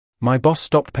My boss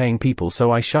stopped paying people,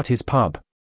 so I shut his pub.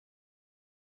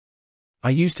 I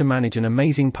used to manage an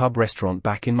amazing pub restaurant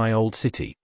back in my old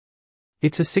city.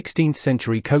 It's a 16th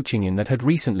century coaching inn that had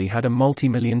recently had a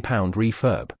multi-million-pound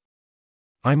refurb.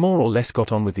 I more or less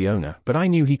got on with the owner, but I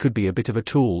knew he could be a bit of a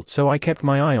tool, so I kept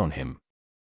my eye on him.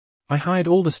 I hired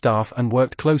all the staff and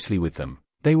worked closely with them.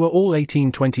 They were all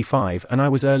 18-25 and I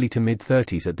was early to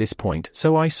mid-30s at this point,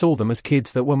 so I saw them as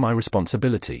kids that were my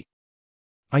responsibility.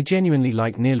 I genuinely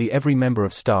liked nearly every member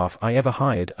of staff I ever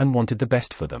hired and wanted the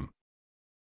best for them.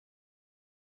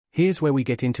 Here's where we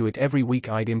get into it. Every week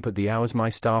I'd input the hours my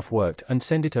staff worked and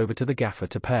send it over to the gaffer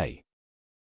to pay.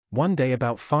 One day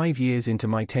about 5 years into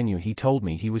my tenure he told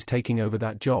me he was taking over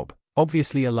that job.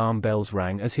 Obviously alarm bells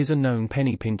rang as he's a known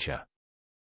penny pincher.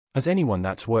 As anyone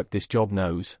that's worked this job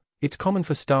knows, it's common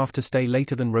for staff to stay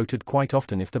later than rotated quite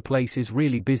often if the place is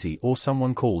really busy or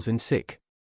someone calls in sick.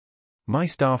 My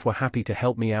staff were happy to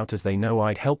help me out as they know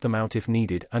I'd help them out if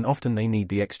needed, and often they need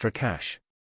the extra cash.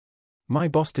 My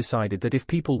boss decided that if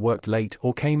people worked late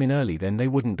or came in early then they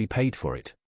wouldn't be paid for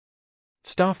it.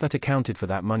 Staff that accounted for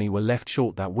that money were left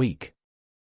short that week.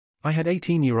 I had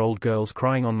 18-year-old girls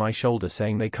crying on my shoulder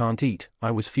saying they can't eat.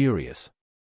 I was furious.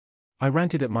 I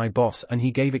ranted at my boss and he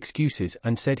gave excuses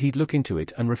and said he'd look into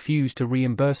it and refused to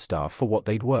reimburse staff for what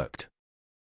they'd worked.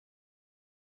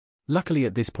 Luckily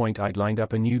at this point I'd lined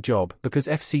up a new job because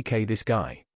FCK this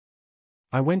guy.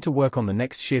 I went to work on the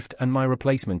next shift and my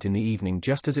replacement in the evening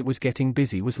just as it was getting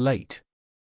busy was late.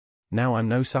 Now I'm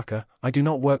no sucker, I do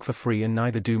not work for free and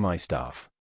neither do my staff.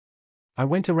 I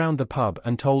went around the pub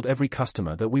and told every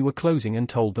customer that we were closing and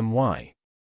told them why.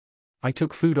 I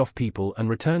took food off people and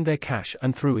returned their cash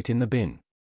and threw it in the bin.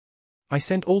 I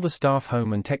sent all the staff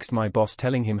home and texted my boss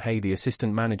telling him hey, the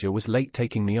assistant manager was late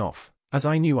taking me off, as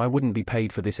I knew I wouldn't be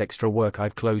paid for this extra work.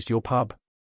 I've closed your pub.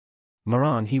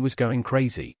 Moran, he was going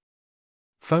crazy.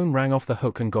 Phone rang off the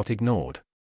hook and got ignored.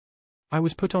 I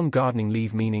was put on gardening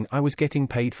leave, meaning I was getting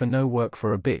paid for no work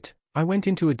for a bit. I went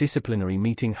into a disciplinary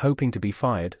meeting hoping to be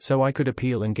fired so I could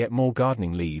appeal and get more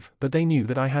gardening leave, but they knew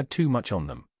that I had too much on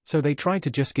them, so they tried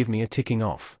to just give me a ticking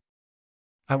off.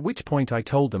 At which point I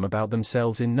told them about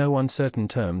themselves in no uncertain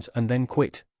terms and then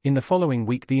quit. In the following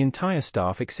week the entire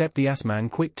staff except the ass man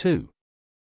quit too.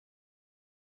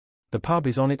 The pub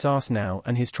is on its arse now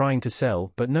and he's trying to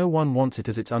sell, but no one wants it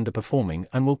as it's underperforming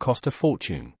and will cost a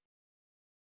fortune.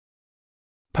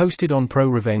 Posted on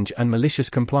pro-revenge and malicious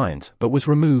compliance, but was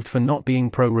removed for not being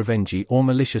pro-revengey or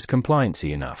malicious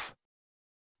compliancy enough.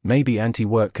 Maybe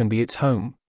anti-work can be its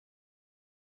home?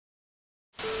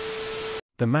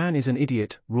 The man is an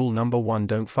idiot. Rule number 1: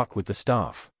 don't fuck with the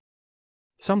staff.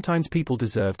 Sometimes people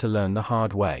deserve to learn the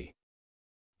hard way.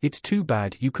 It's too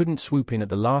bad you couldn't swoop in at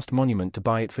the last monument to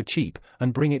buy it for cheap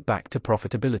and bring it back to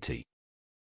profitability.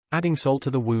 Adding salt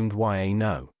to the wound.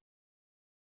 No.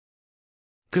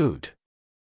 Good.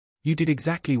 You did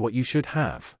exactly what you should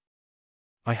have.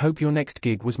 I hope your next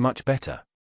gig was much better.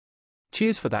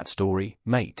 Cheers for that story,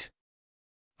 mate.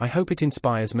 I hope it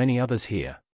inspires many others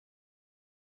here.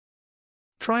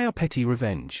 Try our petty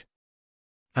revenge.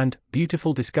 And,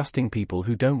 beautiful disgusting people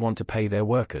who don't want to pay their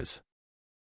workers.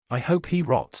 I hope he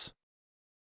rots.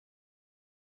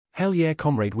 Hell yeah,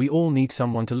 comrade, we all need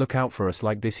someone to look out for us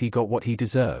like this. He got what he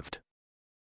deserved.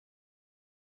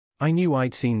 I knew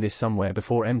I'd seen this somewhere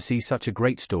before. MC, such a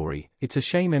great story. It's a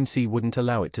shame MC wouldn't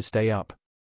allow it to stay up.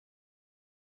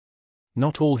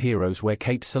 Not all heroes wear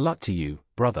capes. Salute to you,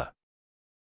 brother.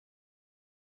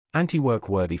 Anti-work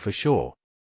worthy for sure.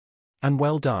 And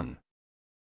well done.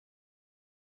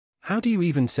 How do you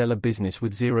even sell a business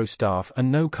with 0 staff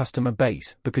and no customer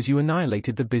base because you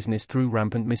annihilated the business through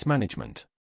rampant mismanagement?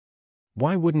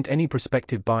 Why wouldn't any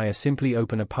prospective buyer simply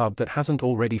open a pub that hasn't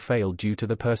already failed due to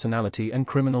the personality and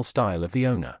criminal style of the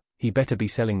owner? He better be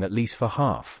selling that lease for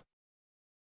half.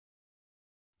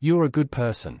 You're a good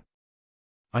person.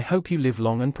 I hope you live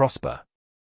long and prosper.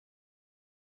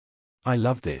 I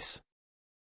love this.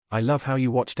 I love how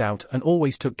you watched out and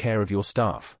always took care of your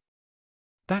staff.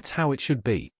 That's how it should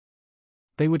be.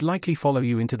 They would likely follow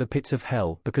you into the pits of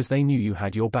hell because they knew you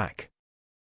had your back.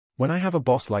 When I have a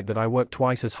boss like that, I work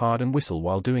twice as hard and whistle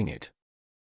while doing it.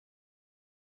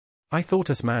 I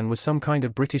thought us man was some kind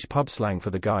of British pub slang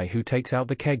for the guy who takes out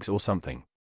the kegs or something.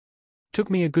 Took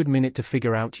me a good minute to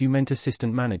figure out you meant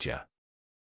assistant manager.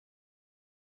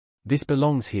 This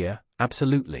belongs here,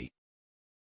 absolutely.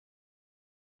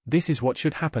 This is what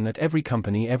should happen at every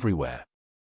company everywhere.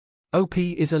 OP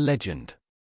is a legend.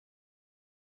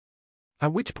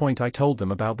 At which point I told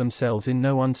them about themselves in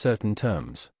no uncertain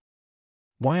terms.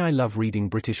 Why I love reading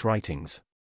British writings.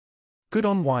 Good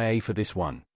on YA for this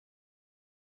one.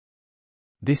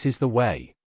 This is the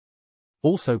way.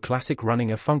 Also classic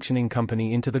running a functioning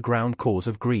company into the ground cause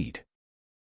of greed.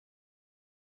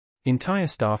 Entire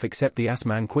staff except the ass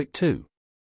man quit too.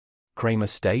 Kramer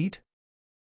stayed?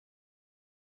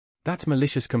 That's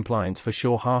malicious compliance for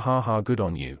sure, ha ha ha, good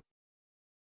on you.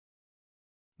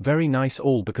 Very nice,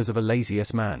 all because of a lazy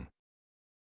ass man.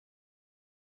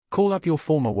 Call up your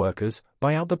former workers,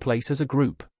 buy out the place as a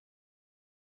group.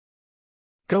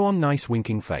 Go on, nice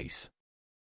winking face.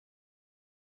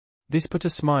 This put a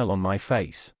smile on my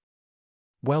face.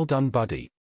 Well done, buddy.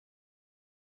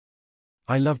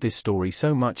 I love this story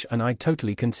so much and I'd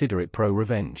totally consider it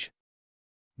pro-revenge.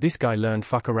 This guy learned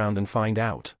fuck around and find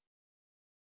out.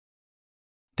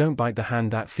 Don't bite the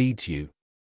hand that feeds you.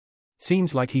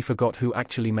 Seems like he forgot who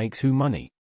actually makes who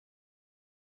money.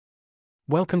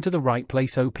 Welcome to the right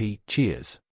place, OP,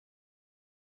 cheers.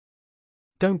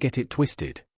 Don't get it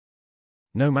twisted.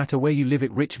 No matter where you live,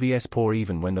 it rich vs poor,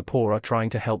 even when the poor are trying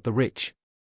to help the rich.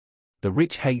 The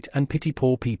rich hate and pity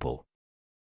poor people.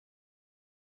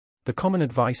 The common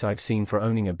advice I've seen for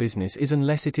owning a business is,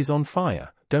 unless it is on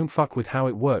fire, don't fuck with how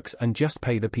it works and just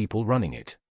pay the people running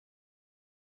it.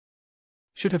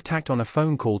 Should have tacked on a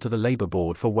phone call to the labor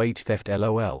board for wage theft,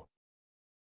 lol.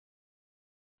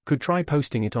 Could try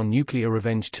posting it on Nuclear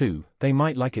Revenge too, they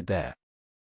might like it there.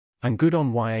 And good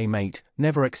on YA, mate,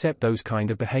 never accept those kind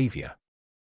of behavior.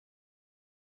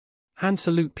 Hand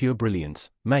salute, pure brilliance,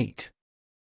 mate.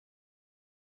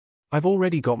 I've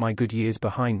already got my good years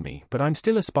behind me, but I'm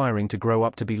still aspiring to grow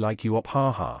up to be like you, op,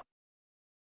 haha.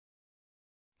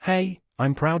 Hey,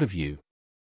 I'm proud of you.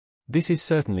 This is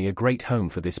certainly a great home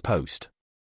for this post.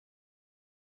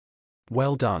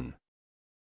 Well done.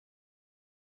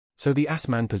 So the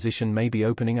assman position may be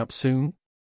opening up soon?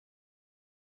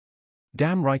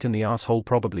 Damn right, and the asshole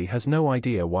probably has no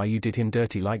idea why you did him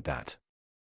dirty like that.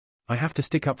 I have to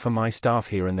stick up for my staff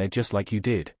here and there just like you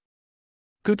did.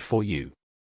 Good for you.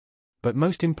 But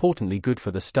most importantly, good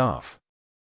for the staff.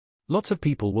 Lots of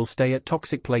people will stay at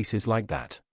toxic places like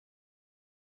that.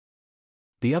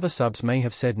 The other subs may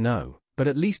have said no, but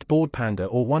at least Bored Panda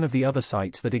or one of the other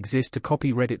sites that exist to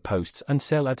copy Reddit posts and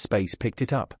sell ad space picked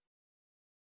it up.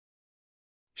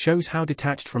 Shows how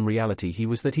detached from reality he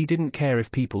was, that he didn't care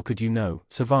if people could,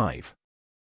 survive.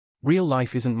 Real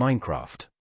life isn't Minecraft.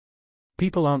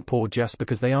 People aren't poor just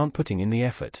because they aren't putting in the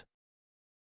effort.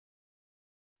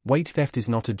 Wage theft is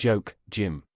not a joke,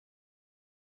 Jim.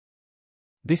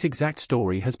 This exact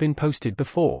story has been posted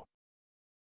before.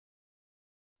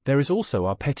 There is also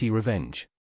our petty revenge.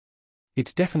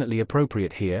 It's definitely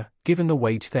appropriate here, given the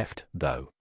wage theft, though.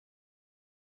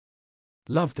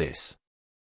 Love this.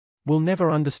 We'll never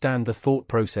understand the thought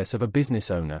process of a business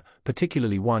owner,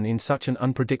 particularly one in such an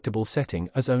unpredictable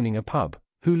setting as owning a pub,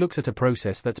 who looks at a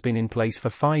process that's been in place for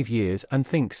 5 years and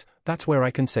thinks, that's where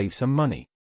I can save some money.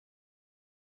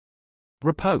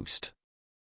 Repost.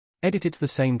 Edit, it's the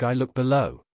same guy, look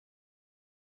below.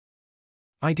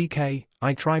 IDK,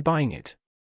 I try buying it.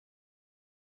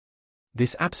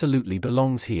 This absolutely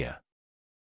belongs here.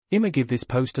 I'ma give this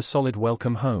post a solid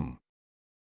welcome home.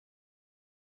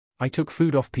 I took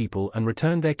food off people and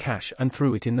returned their cash and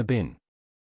threw it in the bin.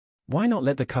 Why not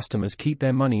let the customers keep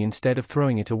their money instead of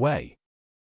throwing it away?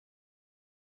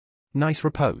 Nice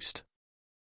repost.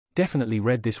 Definitely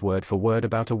read this word for word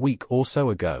about a week or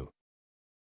so ago.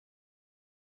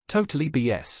 Totally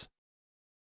BS.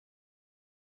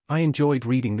 I enjoyed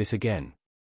reading this again.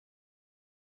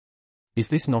 Is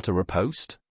this not a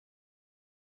repost?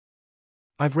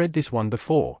 I've read this one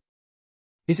before.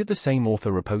 Is it the same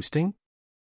author reposting?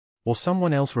 Or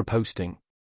someone else reposting?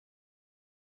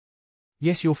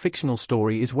 Yes, your fictional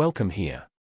story is welcome here.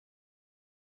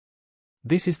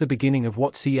 This is the beginning of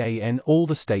what CAN all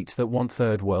the states that want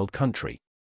third world country.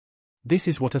 This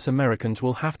is what us Americans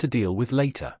will have to deal with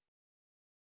later.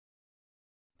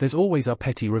 There's always our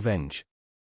petty revenge.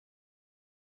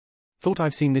 Thought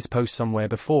I've seen this post somewhere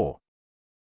before.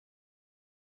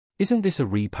 Isn't this a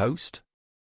repost?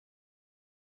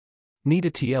 Need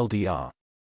a TLDR.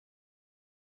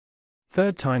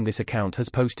 Third time this account has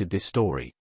posted this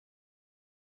story.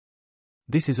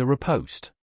 This is a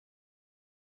repost.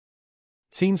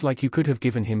 Seems like you could have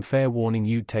given him fair warning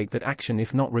you'd take that action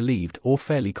if not relieved or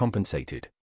fairly compensated.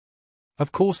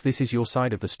 Of course this is your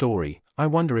side of the story, I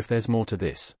wonder if there's more to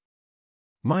this.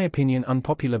 My opinion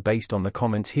unpopular based on the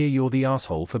comments here, you're the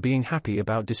asshole for being happy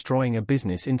about destroying a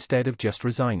business instead of just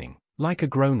resigning, like a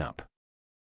grown-up.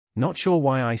 Not sure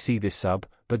why I see this sub,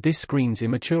 but this screams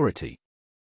immaturity.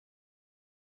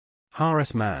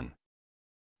 Harass man.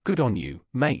 Good on you,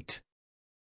 mate.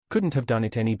 Couldn't have done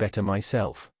it any better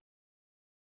myself.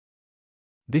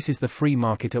 This is the free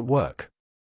market at work.